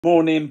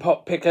Morning,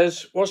 pot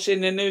pickers. What's in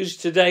the news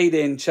today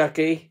then,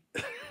 Chucky?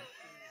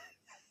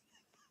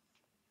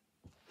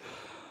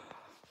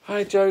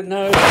 I don't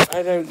know.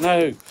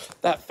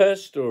 That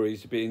first story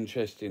is a bit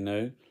interesting,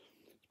 though.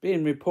 It's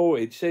being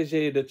reported. It says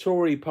here the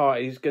Tory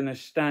party is going to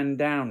stand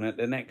down at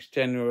the next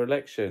general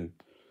election.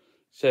 It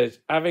says,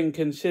 having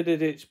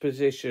considered its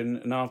position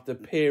and after a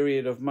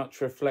period of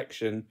much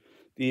reflection,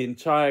 the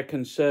entire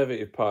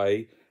Conservative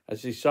Party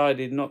has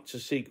decided not to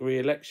seek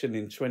re-election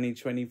in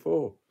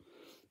 2024.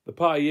 The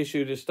party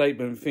issued a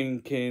statement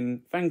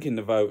thanking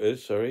the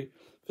voters, for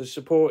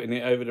supporting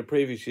it over the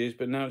previous years,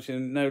 but announcing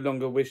it no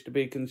longer wish to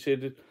be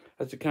considered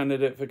as a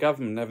candidate for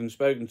government, having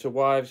spoken to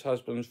wives,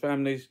 husbands,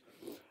 families,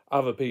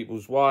 other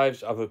people's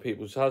wives, other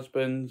people's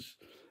husbands,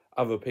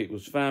 other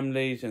people's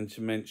families, and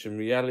to mention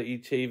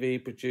reality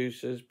TV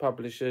producers,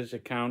 publishers,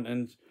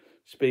 accountants,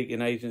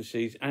 speaking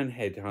agencies, and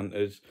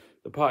headhunters.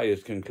 The party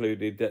has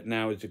concluded that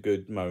now is a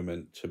good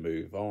moment to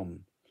move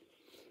on.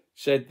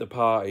 Said the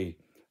party,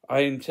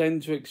 I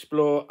intend to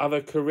explore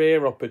other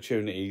career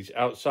opportunities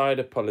outside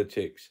of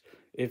politics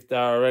if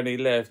there are any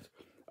left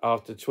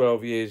after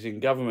 12 years in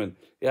government.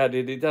 He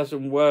added, it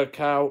doesn't work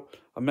out,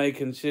 I may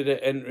consider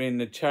entering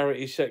the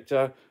charity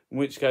sector, in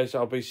which case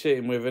I'll be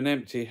sitting with an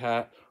empty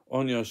hat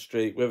on your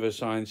street with a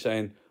sign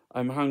saying,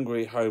 I'm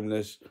hungry,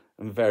 homeless,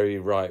 and very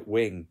right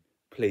wing.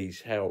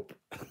 Please help.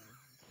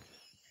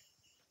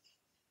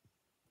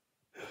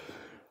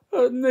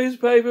 What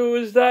newspaper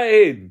was that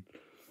in?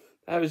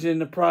 That was in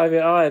the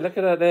Private Eye. Look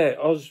at that there.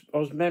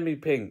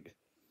 Osmemi Pink.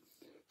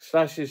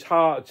 Slashes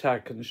heart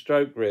attack and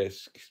stroke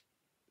risks.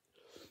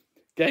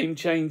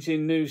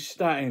 Game-changing new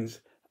statins.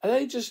 Are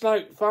they just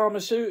like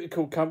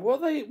pharmaceutical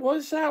companies? What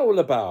is that all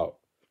about?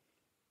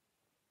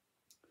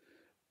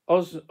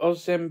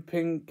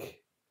 Ozempic.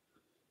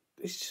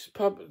 It's just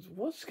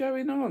what's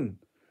going on?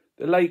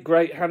 The late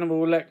great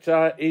Hannibal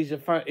Lecter.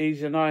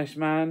 He's a nice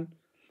man.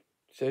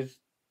 Says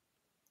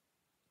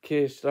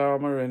Keir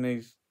Starmer in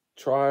his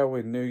trial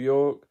in New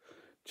York.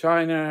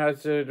 China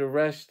has to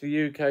arrest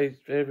the UK.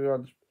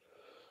 Everyone's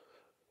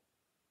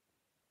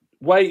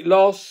weight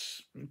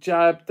loss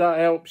jab that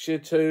helps you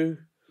too.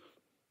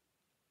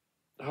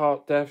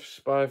 Heart deaths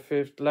by a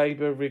fifth.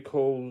 Labour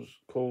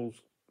calls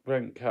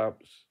rent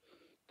caps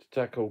to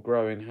tackle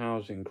growing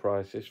housing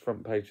crisis.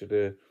 Front page of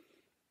the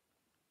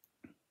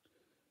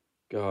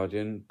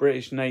Guardian.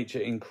 British nature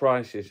in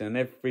crisis, and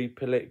every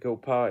political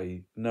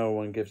party. No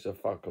one gives a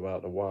fuck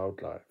about the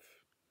wildlife.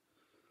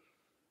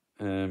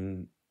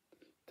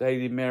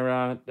 Daily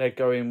Mirror, they're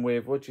going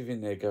with, what do you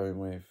think they're going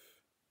with?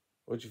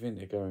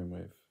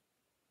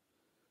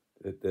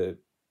 The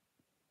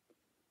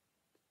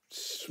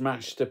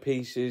smashed to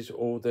pieces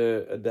all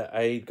the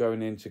aid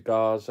going into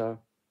Gaza,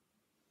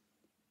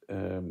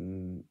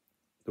 the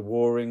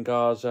war in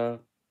Gaza,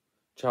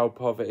 child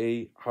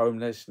poverty,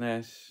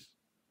 homelessness.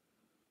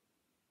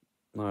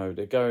 No,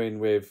 they're going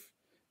with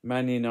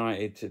Man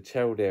United to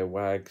tell their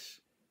wags,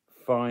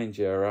 find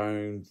your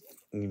own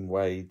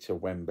way to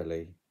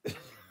Wembley.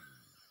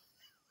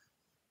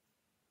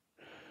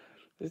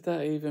 Does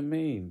that even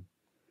mean?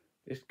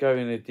 It's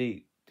going a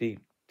deep,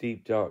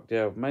 dark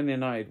delve. Man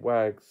United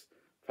wags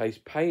face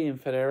paying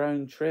for their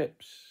own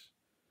trips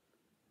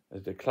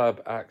as the club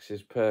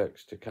axes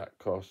perks to cut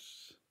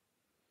costs.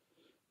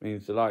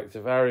 Means the likes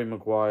of Harry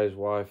Maguire's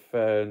wife,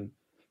 Fern,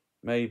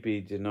 may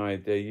be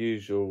denied their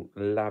usual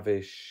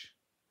lavish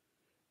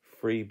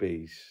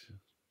freebies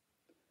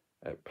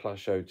at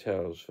plush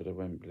hotels for the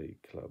Wembley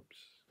clubs.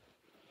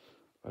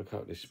 Woke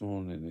up this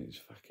morning and it's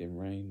fucking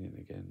raining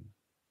again.